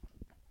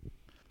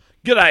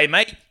G'day,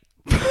 mate.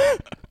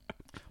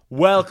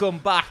 Welcome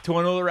back to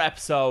another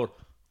episode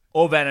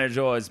of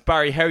Energize.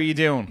 Barry, how are you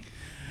doing?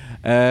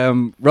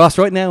 Ross,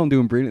 right now I'm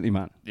doing brilliantly,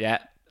 man. Yeah.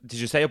 Did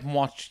you stay up and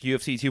watch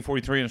UFC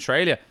 243 in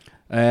Australia?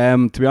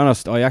 To be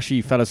honest, I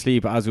actually fell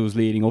asleep as it was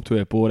leading up to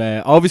it, but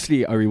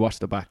obviously I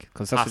rewatched it back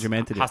because that's what you're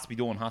meant to do. Has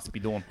to be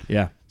done.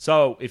 Yeah.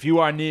 So, if you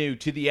are new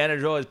to the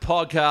Energize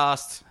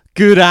podcast,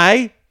 Good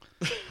eye.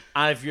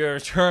 and if you're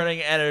returning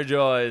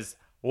Energize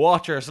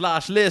watcher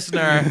 /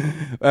 listener,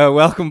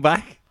 Welcome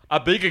back. a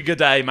bigger good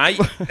day, mate.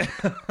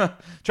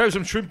 Try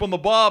some shrimp on the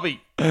barbie.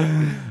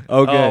 Okay.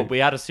 Oh, we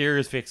had a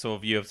serious fix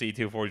of UFC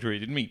 243,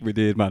 didn't we? We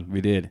did, man.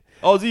 We did.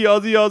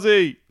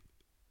 Aussie.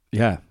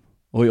 Yeah.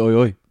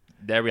 Oi.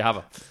 There we have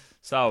it.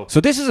 So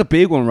So this is a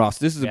big one, Ross.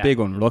 This is Yeah. a big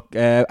one. Look,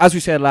 as we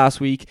said last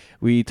week,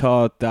 we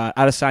thought that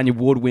Adesanya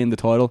would win the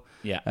title.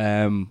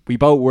 yeah, We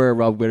both were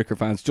Rob Whittaker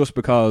fans just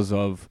because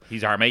of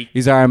he's our mate.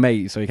 he's our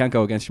mate, so you can't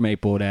go against your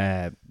mate. But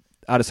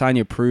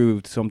Adesanya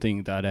proved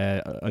something that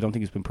I don't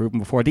think has been proven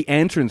before. The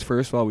entrance,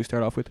 first of all, we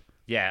start off with.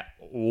 Yeah,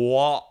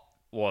 what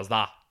was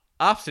that?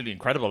 Absolutely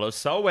incredible. It was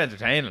so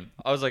entertaining.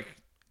 I was like,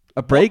 A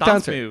what break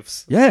dance dancer.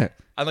 moves Yeah.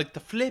 and like the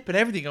flip and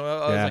everything. I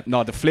was Yeah. like,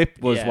 No, the flip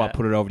was Yeah. what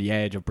put it over the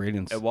edge of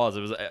brilliance. it was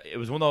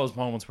one of those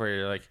moments where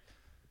you're like,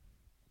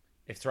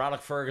 if Sir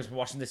Alec Ferguson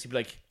watching this, he'd be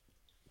like,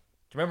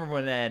 do you remember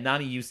when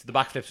Nani used the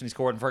backflips when he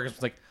scored and Ferguson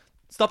was like,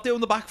 stop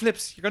doing the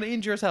backflips, you're gonna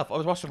injure yourself. I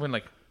was watching him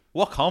like,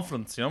 what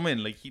confidence, you know what I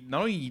mean? Like, not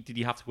only did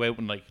he have to go out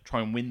and like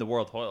try and win the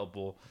world title,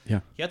 but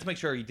Yeah. he had to make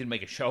sure he didn't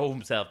make a show of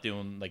himself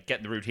doing like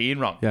getting the routine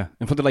wrong. Yeah.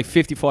 In front of like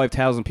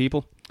 55,000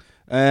 people.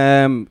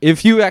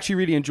 If you actually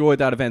really enjoyed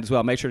that event as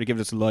well, make sure to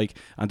give us a like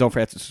and don't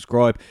forget to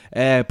subscribe.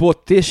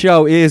 But this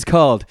show is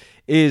called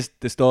Is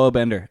the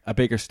Stylebender a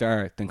Bigger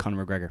Star Than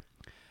Conor McGregor?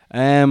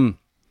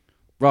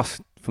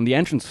 Ross, from the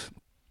entrance,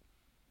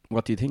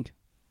 what do you think?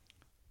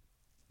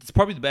 It's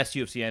probably the best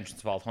UFC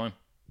entrance of all time.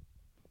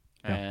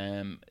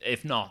 Yeah.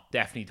 If not,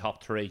 definitely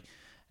top three.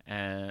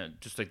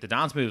 Just like the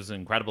dance moves are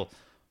incredible.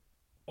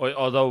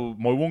 Although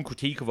my one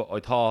critique of it, I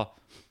thought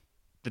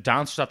the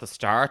dancers at the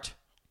start,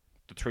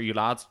 the three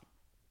lads,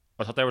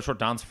 I thought they were sort of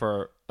dancing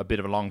for a bit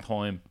of a long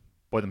time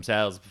by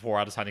themselves before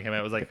Adesanya came out.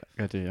 I was like,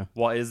 Yeah.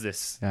 what is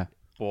this? Yeah.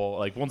 But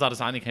like once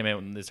Adesanya came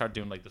out and they started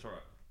doing like the sort of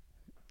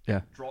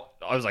Yeah. draw,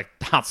 I was like,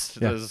 that's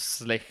Yeah.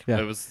 slick. Yeah.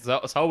 It was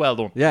so well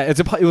done. Yeah,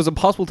 it was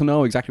impossible to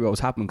know exactly what was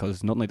happening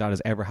because nothing like that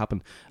has ever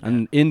happened.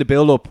 And in the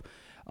build-up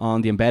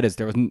on the Embeddeds,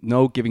 there was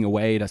no giving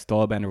away that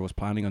Stylebender was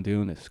planning on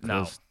doing this. No.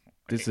 Because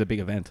this is a big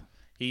event.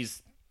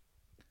 He's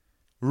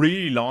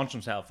really launched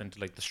himself into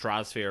like the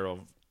stratosphere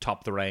of top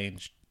of the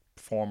range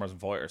performers and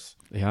fighters.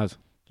 He has.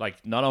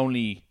 Like not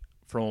only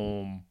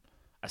from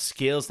a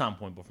skill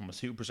standpoint, but from a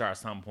superstar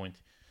standpoint.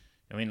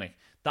 I mean, like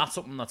that's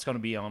something that's going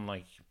to be on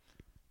like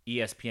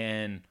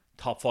ESPN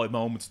top 5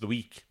 moments of the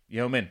week. You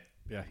know what I mean?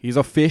 Yeah, he's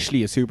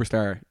officially a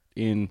superstar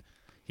in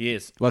He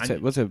is. what's And-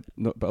 it? What's it?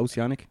 No,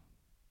 Oceanic?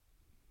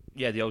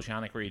 Yeah, the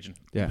Oceanic region.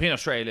 Yeah. Between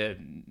Australia,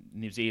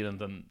 New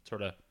Zealand, and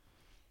sort of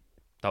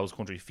those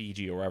countries,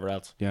 Fiji or wherever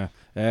else. Yeah.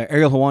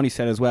 Ariel Hawani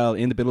said as well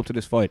in the build up to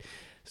this fight,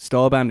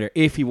 Stylebender,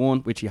 if he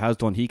won, which he has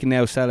done, he can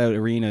now sell out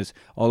arenas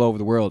all over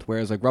the world.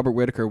 Whereas like Robert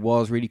Whittaker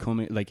was really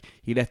coming, like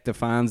he let the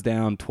fans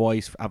down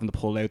twice, having to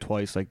pull out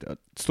twice, like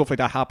stuff like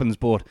that happens.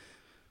 But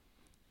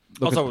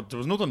look Also, there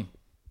was nothing.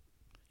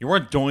 You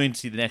weren't dying to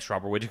see the next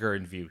Robert Whittaker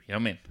interview. You know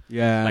what I mean?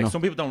 yeah, Like no.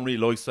 some people don't really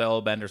like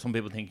Stylebender. Some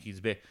people think he's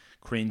a bit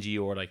cringy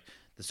or like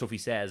the stuff he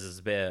says is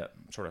a bit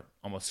sort of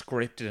almost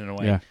scripted in a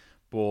way. Yeah.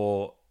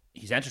 But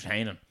he's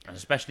entertaining, and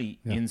especially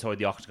inside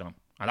the octagon,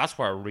 and that's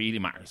where it really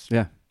matters.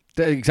 Yeah,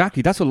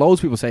 exactly. That's what loads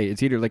of people say.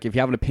 It's either like if you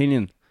have an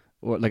opinion,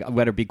 or like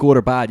whether it be good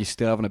or bad, you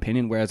still have an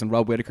opinion. Whereas in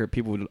Rob Whittaker,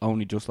 people would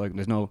only just like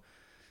there's no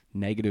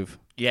negative.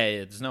 Yeah.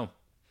 There's no.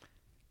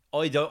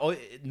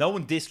 No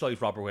one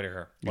dislikes Robert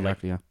Whittaker, but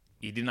Exactly. like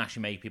he didn't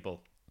actually make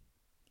people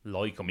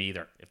like him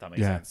either. If that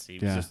makes Yeah, sense,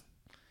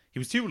 he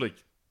was too like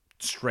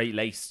straight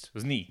laced,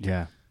 wasn't he?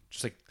 Yeah.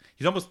 Just like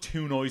he's almost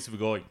too nice of a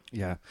guy.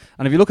 Yeah,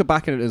 and if you look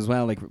back at it as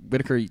well, like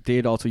Whittaker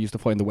did also used to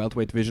fight in the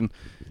welterweight division.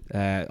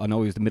 I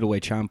know he was the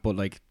middleweight champ, but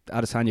like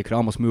Adesanya could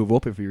almost move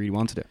up if he really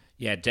wanted it.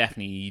 Yeah,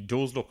 definitely. He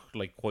does look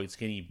like quite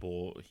skinny,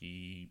 but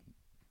he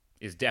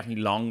is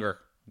definitely longer,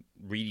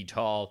 really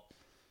tall,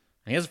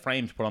 and he has a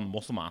frame to put on the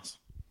muscle mass.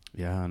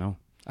 Yeah, I know.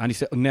 And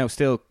he's now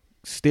still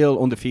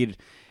undefeated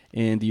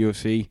in the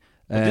UFC.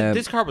 But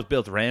this card was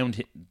built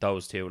around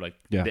those two. Like,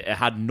 Yeah. it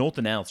had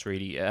nothing else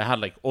really. It had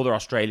like other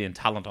Australian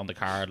talent on the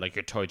card, like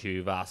your Tai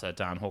Tuivasa,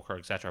 Dan Hooker,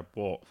 etc.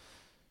 But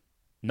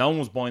no one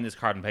was buying this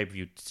card on pay per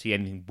view to see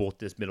anything but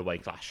this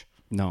middleweight clash.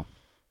 No,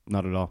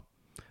 not at all.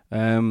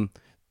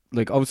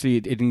 Like obviously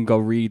it didn't go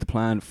really the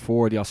plan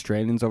for the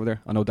Australians over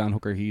there. I know Dan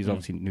Hooker, he's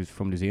obviously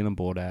from New Zealand,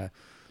 but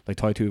like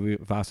Tai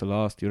Tuivasa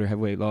lost, the other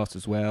heavyweight lost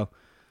as well.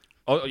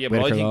 Oh yeah, but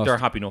I Whittaker think lost. they're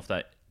happy enough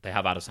that they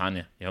have Adesanya.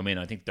 You know what I mean?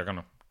 I think they're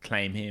gonna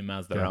claim him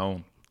as their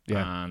own.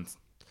 Yeah. And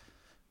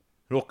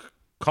look,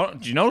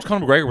 do you notice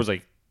Conor McGregor was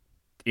like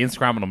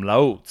Instagramming him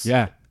loads?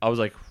 Yeah. I was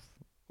like,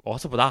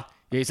 what's up with that?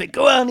 Yeah, he's like,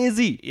 go on,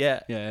 Izzy. Yeah.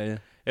 Yeah.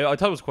 I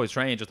thought it was quite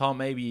strange. I thought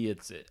maybe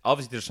it's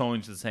obviously they're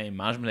signed to the same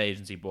management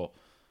agency, but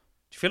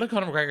do you feel like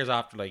Conor McGregor's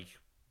after like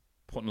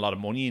putting a lot of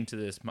money into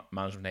this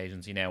management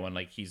agency now, and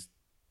like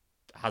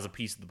has a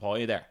piece of the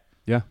pie there?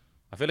 Yeah.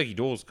 I feel like he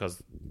does,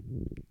 because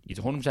he's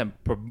 100%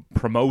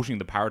 promoting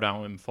the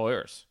Paradigm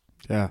fighters.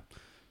 Yeah.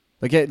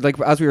 Like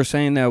as we were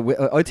saying now,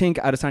 I think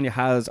Adesanya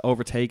has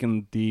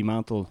overtaken the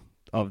mantle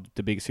of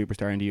the biggest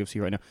superstar in the UFC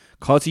right now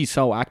because he's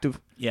so active.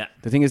 Yeah.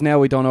 The thing is now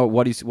we don't know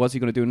what's he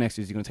going to do next.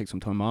 Is he going to take some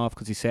time off?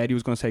 Because he said he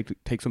was going to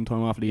take some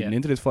time off leading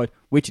into this fight,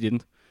 which he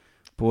didn't.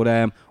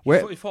 But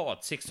he fought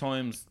what, 6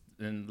 times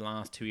in the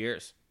last 2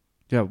 years?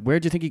 Yeah. Where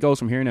do you think he goes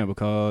from here now?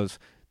 Because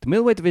the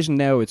middleweight division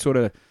now, it's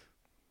a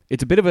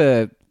bit of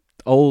a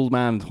old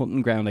man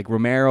hunting ground. Like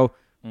Romero,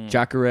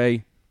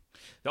 Jacare.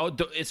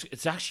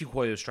 It's actually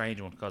quite a strange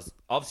one, because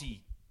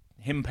obviously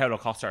him and Paulo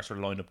Costa are sort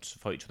of lined up to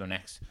fight each other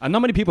next. And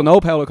not many people know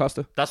Paulo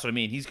Costa. That's what I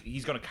mean.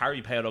 He's going to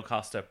carry Paulo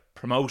Costa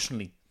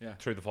promotionally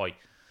through the fight.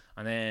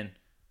 And then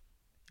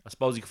I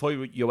suppose he could fight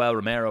with Yoel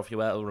Romero if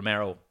Yoel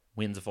Romero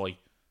wins a fight,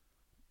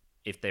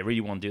 if they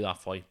really want to do that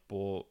fight.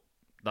 But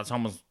that's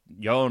almost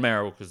Yoel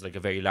Romero, because like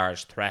a very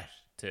large threat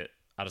to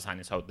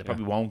Adesanya, so they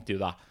probably won't do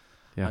that.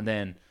 Yeah. And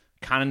then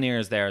Cannonier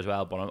is there as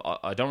well, but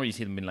I don't really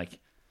see them being like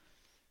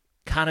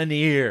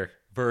Cannonier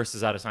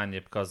versus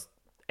Adesanya, because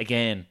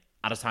again,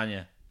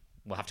 Adesanya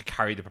will have to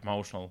carry the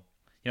promotional.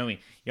 You know what I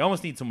mean? You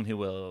almost need someone who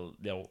will,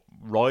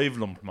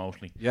 rival him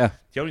promotionally. Yeah.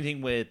 The only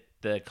thing with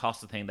the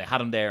Costa thing, they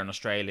had him there in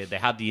Australia. They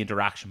had the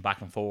interaction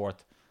back and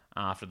forth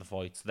after the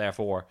fight. So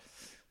therefore,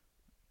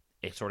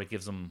 it sort of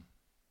gives them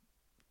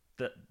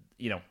that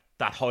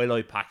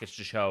highlight package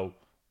to show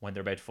when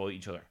they're about to fight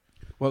each other.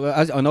 Well,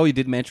 as I know you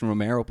did mention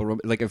Romero,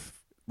 but like if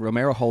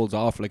Romero holds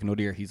off like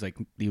another year, he'll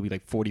be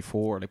like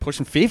 44, like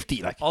pushing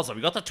 50. Like also,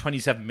 we got that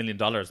 $27 million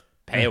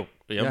payout.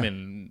 I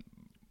mean,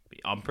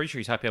 I'm pretty sure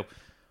he's happy out.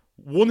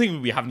 One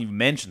thing we haven't even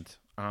mentioned,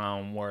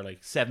 we're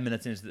like 7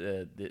 minutes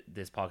into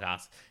this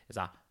podcast, is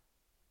that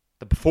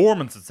the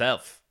performance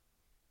itself,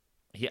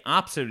 he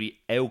absolutely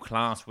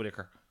outclassed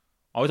Whittaker.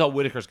 I thought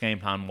Whittaker's game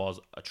plan was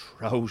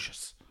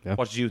atrocious. Yeah.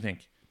 What did you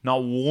think?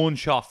 Not one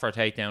shot for a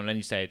takedown at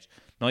any stage,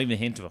 not even a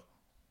hint of it.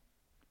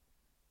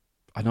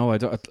 I know.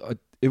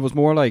 It was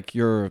more like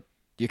you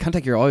can't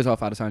take your eyes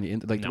off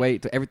Adesanya. Like the way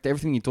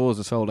everything he does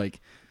is so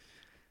like.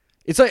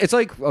 It's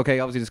like okay,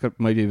 obviously this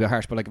might be a bit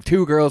harsh, but like if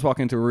 2 girls walk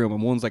into a room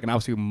and one's like an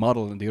absolute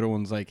model and the other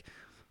one's like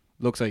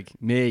looks like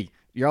me,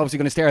 you're obviously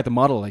going to stare at the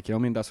model. Like, you know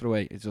what I mean? That sort of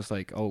way. It's just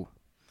like, oh,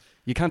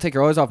 you can't take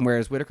your eyes off him.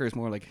 Whereas Whittaker is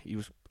more like he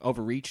was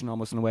overreaching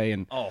almost in a way,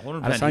 and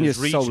Adesanya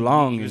is so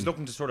long. He was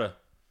looking to sort of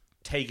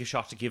take a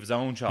shot to give his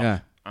own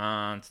shot,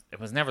 and it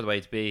was never the way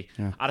to be.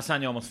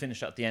 Adesanya almost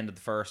finished at the end of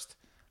the first,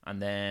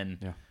 and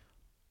then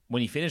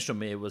when he finished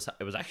him, it was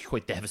actually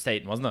quite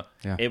devastating, wasn't it?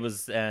 Yeah. It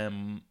was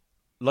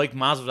like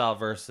Masvidal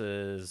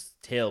versus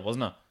Till,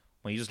 wasn't it?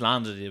 When he just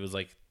landed, it was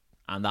like,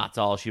 and that's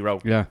all she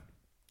wrote. Yeah.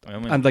 I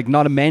mean, and like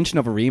not a mention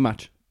of a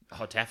rematch.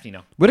 Oh, definitely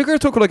no. Whittaker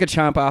took like a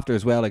champ after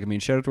as well. Like, I mean,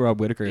 shout out to Rob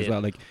Whittaker as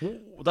well. Like,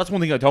 that's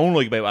one thing I don't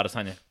like about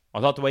Adesanya.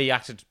 I thought the way he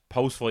acted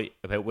post fight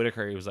about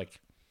Whittaker, he was like,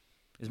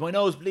 "Is my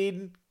nose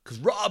bleeding?" Because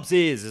Rob's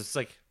is. It's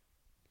like,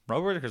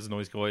 Rob Whittaker's a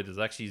nice guy. There's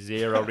actually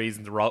zero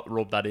reason to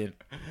rub that in.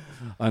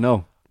 I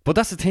know, but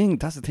that's the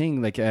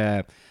thing. Like,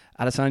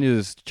 Adesanya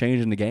is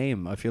changing the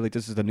game. I feel like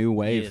this is the new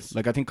wave.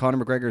 Like, I think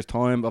Conor McGregor's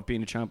time of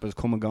being a champ has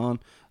come and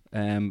gone.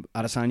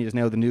 Adesanya is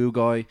now the new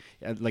guy.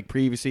 Like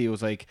previously, it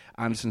was like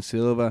Anderson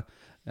Silva,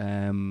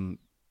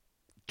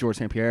 George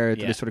St. Pierre.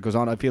 This sort of goes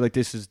on. I feel like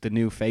this is the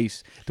new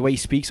face. The way he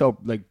speaks up,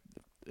 like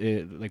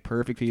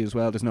perfectly as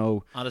well. There's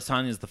no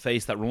Adesanya is the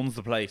face that runs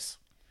the place.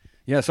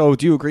 Yeah. So,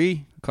 do you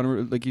agree,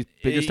 Conor? Like, he's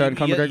bigger star than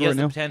Conor McGregor right now? He has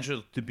the now?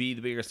 potential to be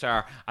the bigger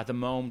star at the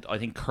moment. I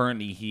think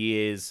currently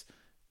he is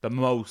the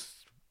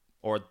most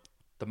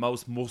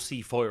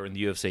must-see fighter in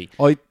the UFC.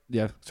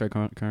 Sorry,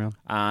 carry on.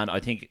 And I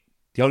think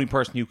the only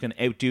person who can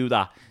outdo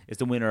that is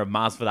the winner of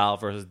Masvidal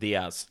versus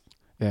Diaz.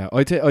 Yeah,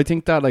 I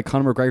think that like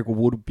Conor McGregor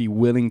would be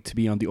willing to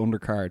be on the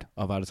undercard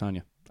of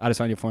Adesanya.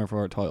 Adesanya fighting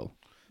for a title,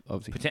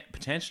 obviously.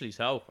 Potentially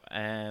so.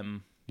 Yeah,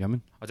 I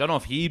mean, I don't know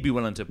if he'd be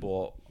willing to,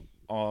 but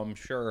I'm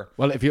sure.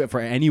 Well,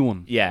 for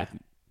anyone, yeah,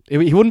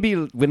 he wouldn't be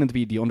willing to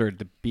be under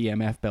the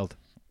BMF belt.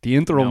 The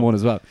interim one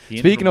as well.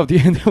 Speaking of the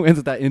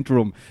when's that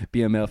interim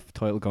BMF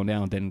title going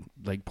down, then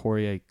like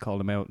Poirier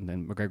called him out, and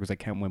then McGregor was like,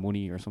 "Count my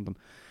money" or something.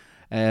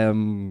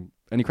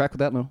 Any crack with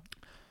that? No.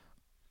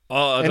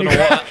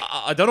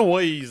 I don't know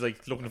why he's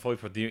like looking to fight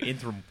for the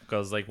interim,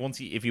 because like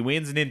if he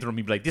wins an interim,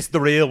 he'd be like, "This is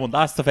the real one,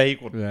 that's the fake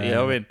one." Yeah, you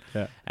know what I mean?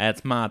 Yeah.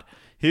 It's mad.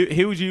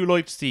 Who would you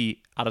like to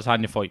see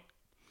Adesanya fight?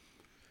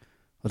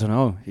 I don't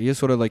know. He is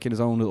sort of like in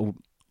his own little.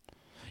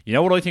 You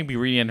know what I think would be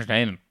really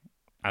entertaining,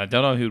 and I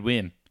don't know who'd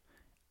win.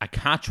 A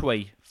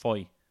catchweight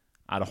fight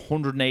at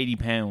 180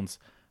 pounds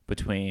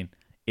between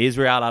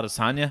Israel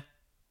Adesanya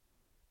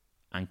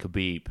and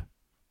Khabib.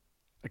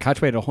 A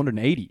catchweight at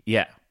 180?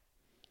 Yeah.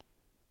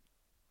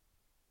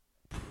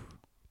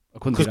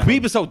 Because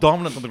Khabib is so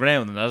dominant on the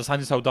ground and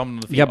Adesanya's so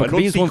dominant on the field. Yeah, but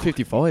Khabib's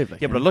 155.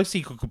 Like, yeah, but I'd like to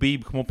see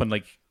Khabib come up and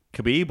like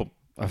Khabib him.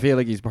 I feel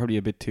like he's probably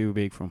a bit too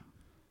big for him.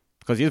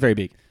 because he is very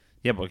big.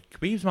 Yeah, but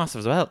Khabib's massive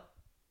as well.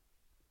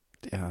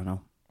 Yeah, I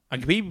know.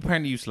 And Khabib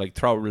apparently used to like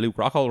throw Luke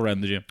Rockhold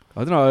around the gym.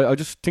 I don't know. I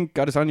just think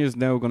Adesanya is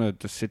now gonna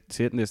just sit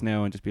in this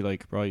now and just be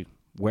like, right,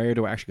 where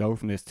do I actually go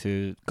from this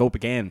to go up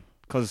again?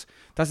 Because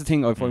that's the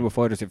thing I find with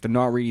fighters, if they're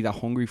not really that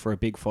hungry for a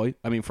big fight,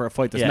 I mean, for a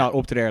fight that's not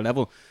up to their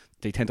level,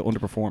 they tend to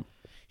underperform.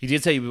 He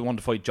did say he wanted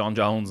to fight John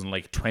Jones in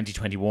like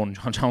 2021.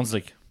 John Jones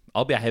like,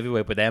 I'll be a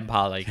heavyweight with them,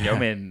 pal. Like, you know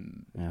what I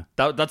mean?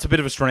 Yeah. That's a bit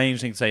of a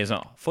strange thing to say, isn't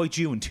it? Fight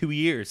you in 2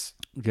 years.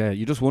 Yeah,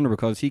 you just wonder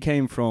because he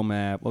came from,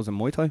 what was it,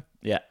 Muay Thai?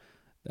 Yeah.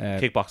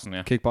 Kickboxing,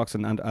 yeah.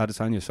 Kickboxing and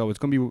Adesanya. So it's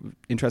going to be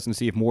interesting to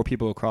see if more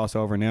people will cross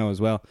over now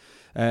as well.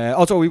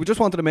 Also, we just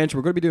wanted to mention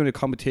we're going to be doing a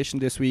competition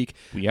this week.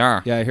 We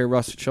are. Yeah, here,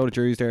 Ross, show the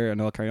jerseys there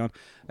and I'll carry on.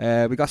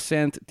 We got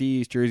sent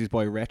these jerseys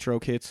by Retro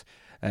Kits.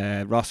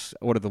 Ross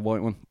ordered the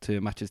white one to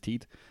match his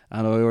teeth,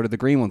 and I ordered the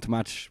green one to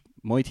match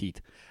my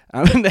teeth.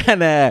 And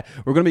then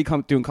we're going to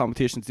be doing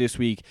competitions this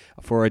week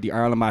for the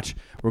Ireland match.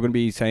 We're going to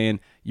be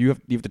saying you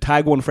have to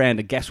tag one friend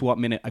and guess what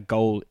minute a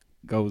goal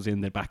goes in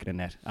the back of the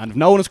net. And if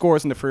no one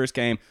scores in the first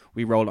game,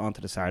 we roll it on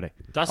to the Saturday.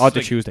 That's on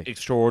to Tuesday.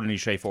 Extraordinarily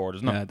straightforward,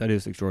 isn't it? Yeah, that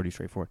is extraordinarily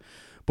straightforward.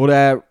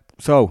 But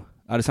so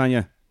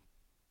Adesanya,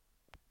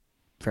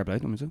 fair play,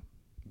 don't you say?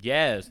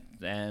 Yeah,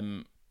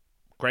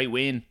 great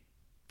win,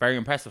 very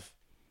impressive.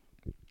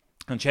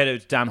 And shout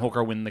out to Dan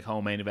Hooker winning the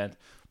co-main event.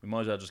 We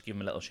might as well just give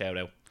him a little shout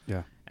out.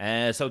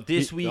 Yeah. So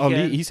this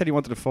weekend, he said he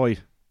wanted to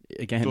fight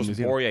again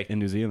in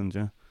New Zealand.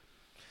 Yeah.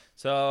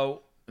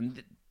 So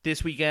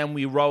this weekend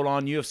we roll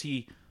on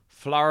UFC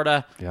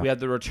Florida. Yeah. We have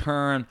the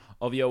return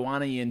of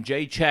Joanna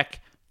Jędrzejczyk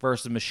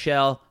versus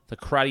Michelle the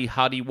Karate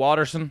Hottie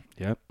Watterson.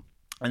 Yep.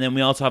 And then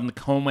we also have in the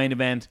co-main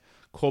event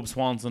Cub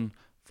Swanson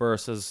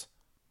versus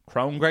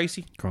Chrome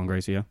Gracie. Chrome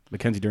Gracie, yeah.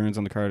 Mackenzie Dern's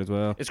on the card as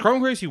well. Is Chrome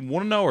Gracie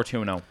 1-0 or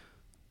 2-0?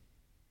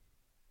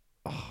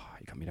 Oh,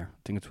 you got me there. I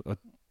think it's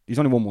he's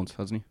only won once,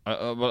 hasn't he?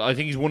 Well, I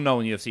think he's 1-0 in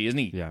the UFC, isn't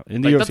he? Yeah,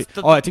 in the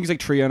UFC. I think he's like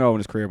 3-0 in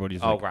his career, but he's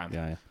grand.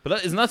 Yeah.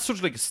 But isn't that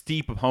such like a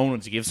steep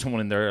opponent to give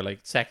someone in their like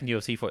second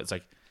UFC fight? It's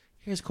like,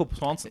 here's Cub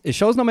Swanson. It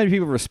shows not many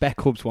people respect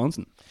Cub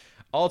Swanson.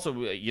 Also,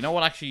 you know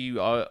what? Actually,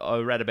 I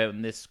read about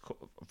in this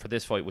for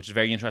this fight, which is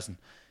very interesting.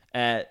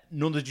 None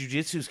of the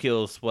jiu-jitsu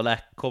skills will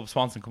let Cub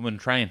Swanson come in and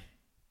train.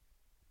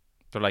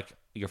 They're like,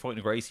 you're fighting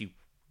a Gracie,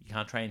 you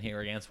can't train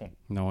here against one.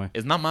 No way.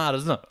 Isn't that mad?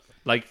 Isn't it?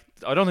 Like,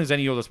 I don't think there's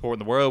any other sport in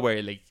the world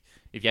where like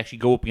if you actually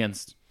go up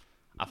against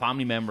a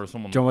family member or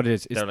someone, do you know what it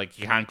is? They're like,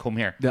 you can't come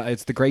here. Yeah,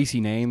 it's the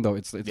Gracie name though.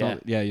 It's yeah. All,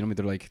 yeah, you know what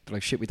I mean. They're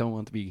like shit. We don't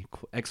want to be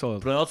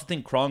exiled. But I also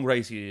think Cron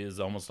Gracie is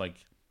almost like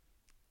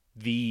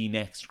the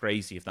next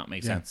Gracie, if that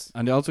makes sense.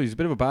 And also, he's a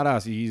bit of a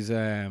badass.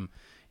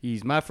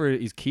 He's mad for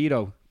his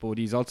keto, but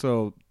he's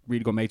also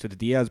really good mates with the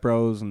Diaz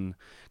bros and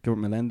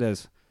Gilbert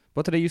Melendez.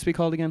 What did they used to be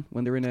called again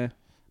when they were in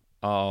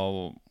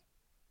a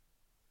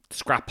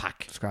Scrap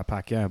Pack? Scrap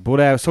Pack, yeah.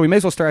 But so we may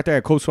as well start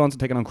there. Cub Swanson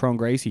taking on Cron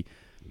Gracie.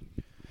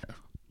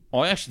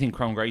 I actually think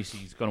Cron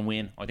Gracie's going to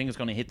win. I think it's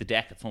going to hit the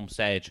deck at some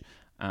stage,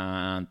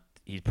 and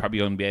he's probably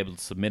going to be able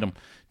to submit him.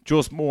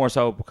 Just more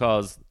so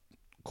because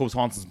Cub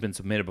Swanson's been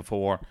submitted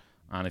before,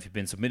 and if you've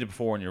been submitted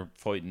before and you're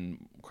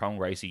fighting Cron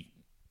Gracie,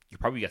 you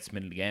probably get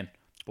submitted again.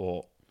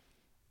 But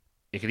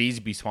it could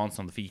easily be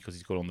Swanson on the feet because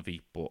he's good on the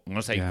feet. But I'm going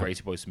to say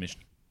Gracie by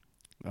submission.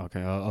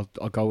 Okay, I'll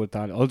go with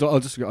that. I'll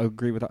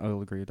agree with that.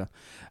 I'll agree with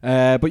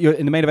that. But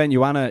in the main event,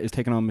 Joanna is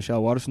taking on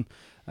Michelle Watterson.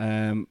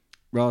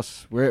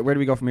 Ross, where do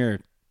we go from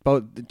here?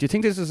 But do you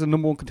think this is a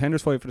number one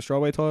contenders fight for the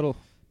strawweight title?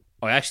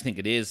 I actually think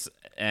it is.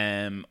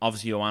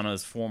 Obviously, Joanna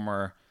is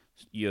former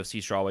UFC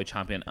strawweight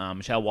champion.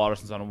 Michelle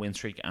Watterson's on a win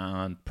streak,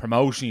 and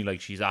promotionally,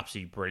 like, she's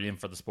absolutely brilliant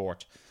for the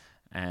sport.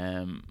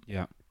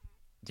 Yeah.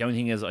 The only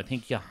thing is, I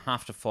think you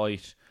have to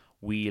fight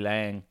Wei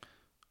Lang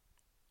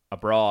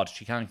abroad.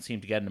 She can't seem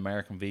to get an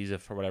American visa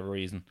for whatever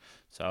reason.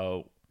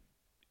 So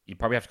you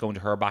probably have to go into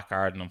her back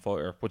garden and fight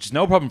her, which is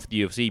no problem for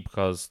the UFC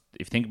because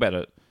if you think about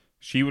it,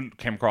 she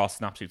came across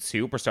an absolute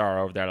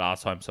superstar over there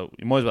last time. So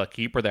you might as well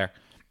keep her there.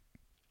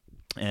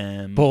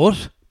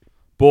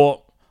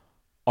 But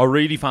I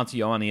really fancy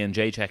Joanna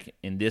Jędrzejczyk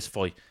in this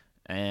fight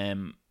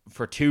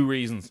for two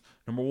reasons.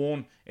 Number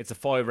one, it's a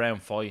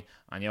 5-round fight,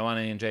 and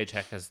Joanna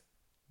Jędrzejczyk has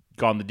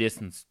gone the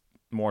distance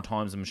more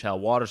times than Michelle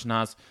Watterson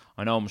has.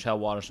 I know Michelle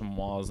Watterson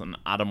was an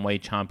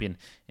atomweight champion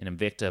in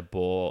Invicta,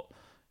 but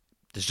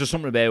there's just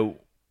something about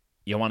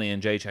Joanna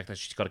Jędrzejczyk that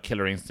she's got a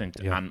killer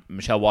instinct, and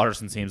Michelle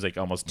Watterson seems like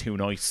almost too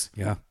nice.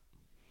 Yeah.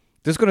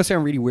 This is going to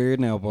sound really weird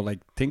now, but like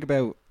think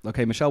about,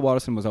 okay, Michelle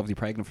Watterson was obviously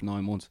pregnant for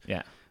 9 months.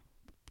 Yeah.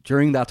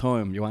 During that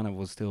time, Joanna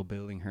was still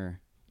honing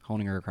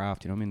her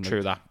craft, you know what I mean? Like,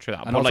 True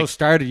that. And but also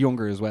started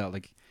younger as well.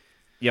 Like,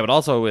 yeah, but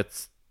also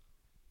it's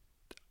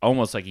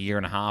almost like a year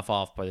and a half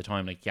off by the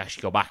time like you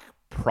actually go back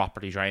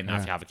properly trying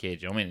after you have a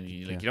kid. You know what I mean?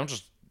 You don't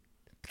just,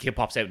 the kid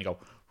pops out and you go,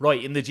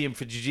 right, in the gym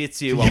for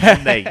jiu-jitsu on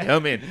Monday. You know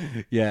what I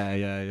mean?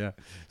 Yeah.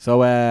 So,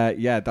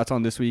 that's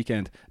on this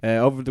weekend.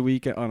 Over the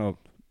weekend, oh no.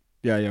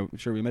 Yeah,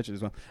 sure, we mentioned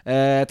as well.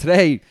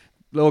 Today,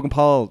 Logan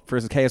Paul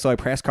versus KSI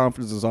press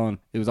conference was on.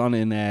 It was on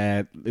in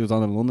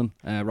London.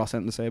 Ross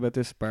anything to say about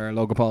this? Bar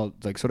Logan Paul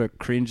like sort of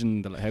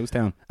cringing the house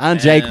down. And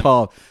Jake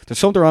Paul. There's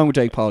something wrong with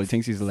Jake Paul. He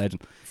thinks he's a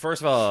legend.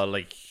 First of all,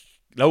 like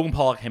Logan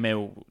Paul came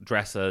out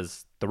dressed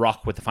as The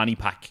Rock with the fanny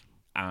pack,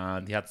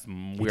 and he had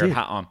some weird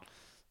hat on.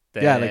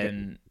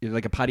 Then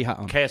like a paddy hat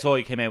on.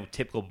 KSI came out with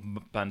typical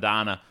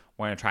bandana,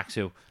 wearing a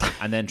tracksuit,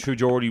 and then True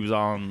Geordie was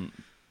on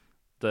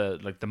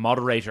the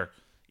moderator,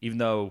 even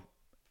though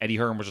Eddie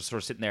Hearn was just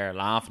sort of sitting there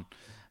laughing.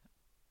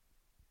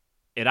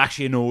 It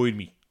actually annoyed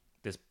me,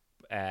 this,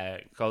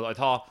 because I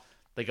thought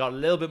they got a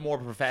little bit more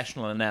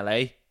professional in LA,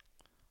 and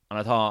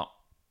I thought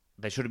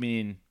they should have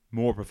been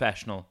more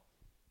professional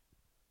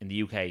in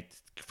the UK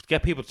to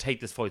get people to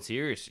take this fight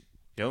seriously.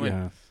 You know what I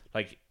mean?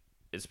 Like,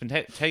 it's been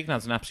taken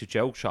as an absolute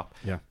joke shop.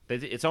 Yeah,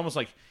 it's almost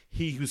like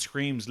he who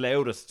screams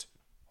loudest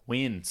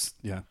wins.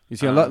 Yeah, you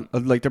see a lot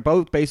like they're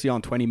both basically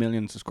on 20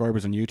 million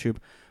subscribers on YouTube,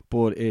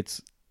 but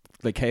it's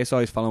like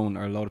KSI's following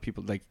are a lot of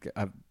people like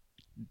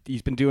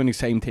he's been doing the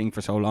same thing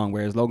for so long,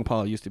 whereas Logan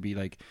Paul used to be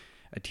like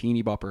a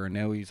teeny bopper, and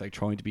now he's like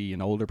trying to be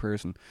an older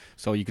person.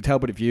 So you could tell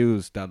by the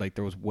views that like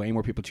there was way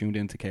more people tuned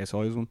into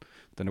KSI's one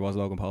than there was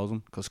Logan Paul's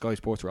one, because Sky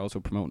Sports were also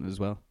promoting it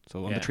as well.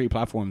 So on the three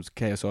platforms,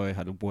 KSI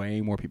had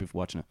way more people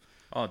watching it.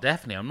 Oh,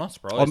 definitely. I'm not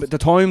surprised. The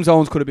time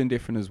zones could have been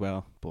different as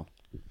well, but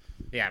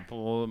yeah,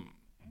 but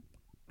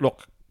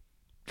look,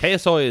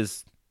 KSI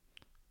is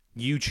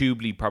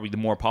YouTubely probably the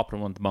more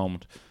popular one at the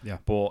moment. Yeah.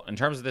 But in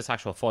terms of this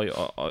actual fight,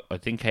 I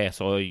think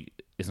KSI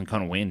isn't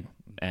going to win.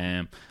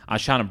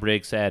 As Shannon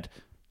Briggs said,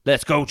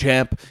 "Let's go,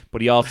 champ."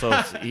 But he also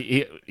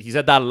he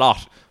said that a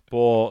lot.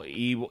 But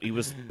he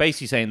was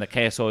basically saying that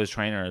KSI's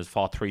trainer has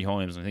fought 3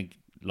 times and I think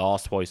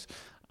lost twice.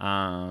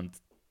 And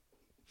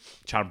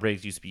Shannon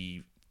Briggs used to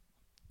be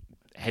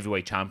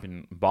heavyweight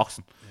champion in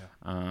boxing.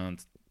 Yeah.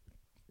 And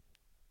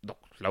look,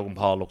 Logan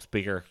Paul looks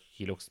bigger.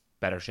 He looks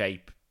better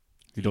shape.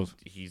 He does.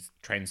 He's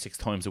training 6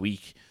 times a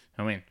week. You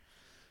know what I mean?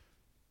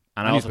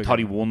 And I also thought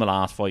he won the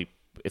last fight.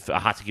 If I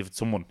had to give it to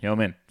someone, you know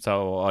what I mean?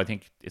 So I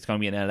think it's going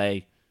to be in LA.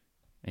 And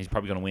he's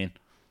probably going to win.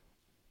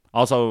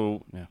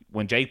 Also,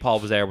 when Jake Paul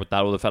was there with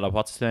that other fella,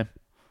 what's his name?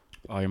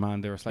 Oh, your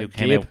man, there was like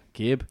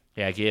Gabe.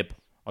 Yeah, Gabe.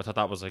 I thought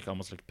that was like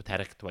almost like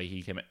pathetic the way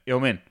he came in. You know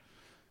what I mean?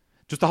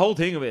 Just the whole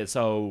thing of it is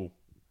so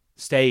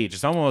stage.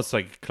 It's almost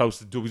like close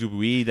to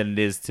WWE than it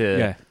is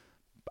to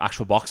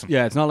actual boxing.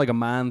 Yeah, it's not like a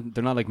man.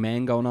 They're not like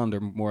men going on. They're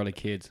more like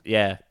kids.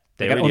 Yeah,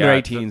 they got under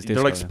 18s.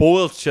 They're like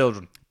spoiled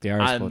children. They are,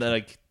 and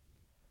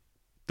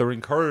they're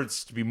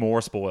encouraged to be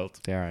more spoiled.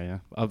 They are,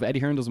 yeah. Eddie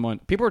Hearn doesn't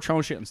mind. People are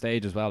throwing shit on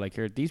stage as well. Like,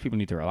 these people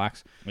need to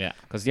relax. Yeah,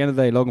 because at the end of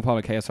the day, Logan Paul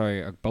and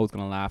KSI are both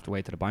going to laugh their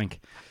way to the bank.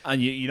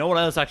 And you know what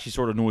else actually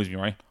sort of annoys me,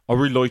 right? I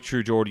really like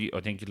True Geordie.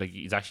 I think like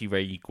he's actually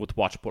very good to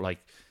watch, but like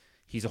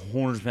he's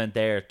 100%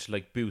 there to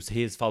like boost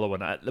his following.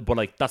 But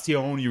like that's the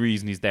only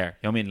reason he's there.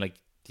 You know what I mean? Like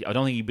I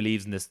don't think he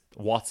believes in this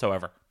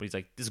whatsoever. But he's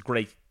like, this is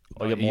great.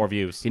 I'll get more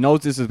views. He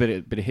knows this is a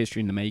bit of history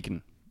in the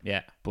making.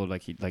 Yeah, but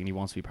like he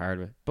wants to be part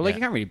of it. But like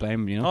you can't really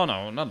blame him, you know. Oh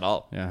no, not at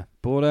all. Yeah,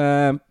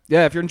 but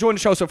if you're enjoying the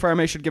show so far,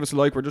 make sure to give us a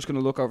like. We're just going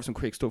to look over some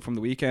quick stuff from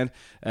the weekend.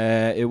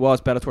 It was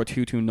Bellator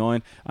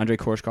 229. Andrei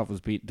Korshkov was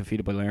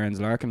defeated by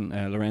Lorenz Larkin.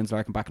 Lorenz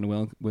Larkin back in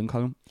the win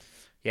column.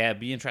 Yeah, it'd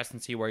be interesting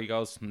to see where he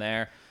goes from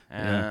there.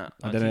 And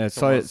then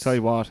Sai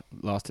Watt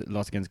lost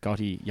against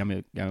Gotti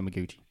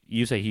Yamaguchi.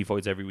 You say he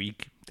fights every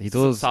week. He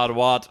does. Sai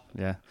Watt.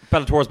 Yeah.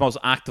 Bellator's most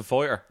active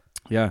fighter.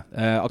 Yeah,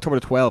 October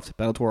the 12th,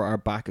 Bellator are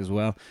back as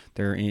well.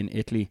 They're in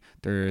Italy.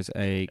 There's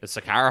a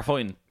Sakara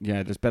fighting.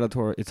 Yeah, there's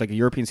Bellator. It's like a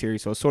European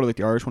series, so it's sort of like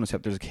the Irish one,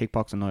 except there's a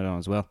kickboxing night on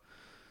as well.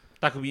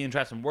 That could be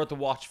interesting. Worth a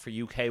watch for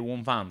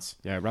UK1 fans.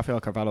 Yeah, Rafael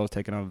Carvalho is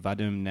taking on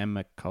Vadim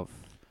Nemkov.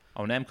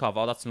 Oh, Nemkov.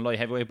 Oh, that's in light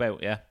heavyweight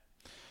bout, yeah.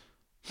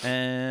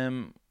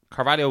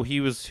 Carvalho, he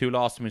was who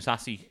lost to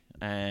Musashi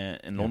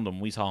in London.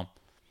 We saw him.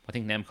 I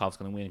think Nemkov's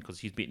going to win because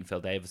he's beaten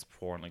Phil Davis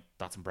before, and like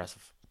that's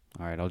impressive.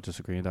 Alright, I'll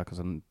disagree with that because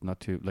I'm not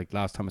too... Like,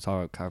 last time I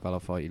saw a Carvalho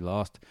fight, he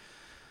lost.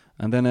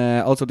 And then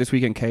also this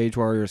weekend, Cage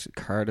Warriors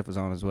Cardiff was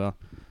on as well.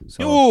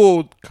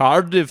 So,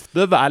 Cardiff,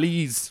 the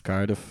Valleys.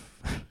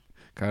 Cardiff.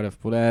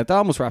 But that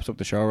almost wraps up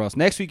the show, Ross.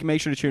 Next week, make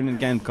sure to tune in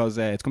again because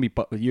it's going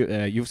to be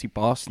UFC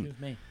Boston.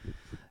 Excuse me.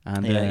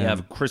 And you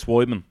have Chris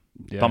Weidman,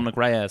 Dominic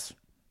Reyes.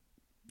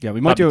 Yeah,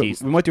 we might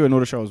do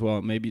another show as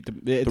well. Maybe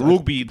the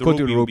rugby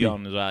will be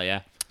on as well,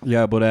 yeah.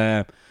 Yeah,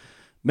 but...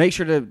 make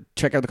sure to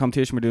check out the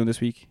competition we're doing this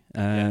week.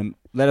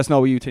 Let us know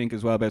what you think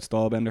as well about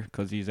Stylebender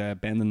because he's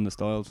bending the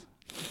styles.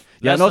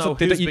 Yeah, and also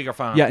who's bigger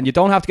fan. Yeah, and you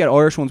don't have to get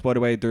Irish ones, by the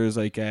way. There's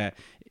like you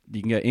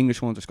can get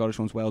English ones or Scottish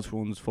ones, Welsh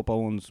ones,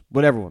 football ones,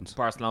 whatever ones.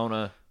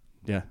 Barcelona.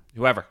 Yeah.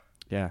 Whoever.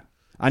 Yeah.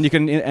 And you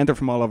can enter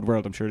from all over the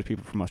world. I'm sure there's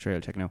people from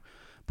Australia checking out.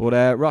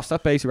 But Ross,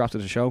 that basically wraps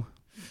up the show.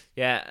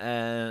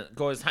 Yeah,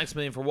 guys, thanks a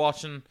million for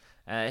watching.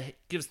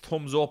 Give us a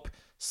thumbs up,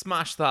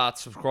 smash that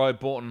subscribe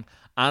button,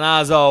 and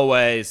as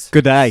always,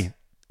 good day.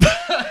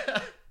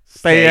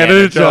 Stay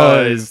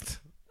energized.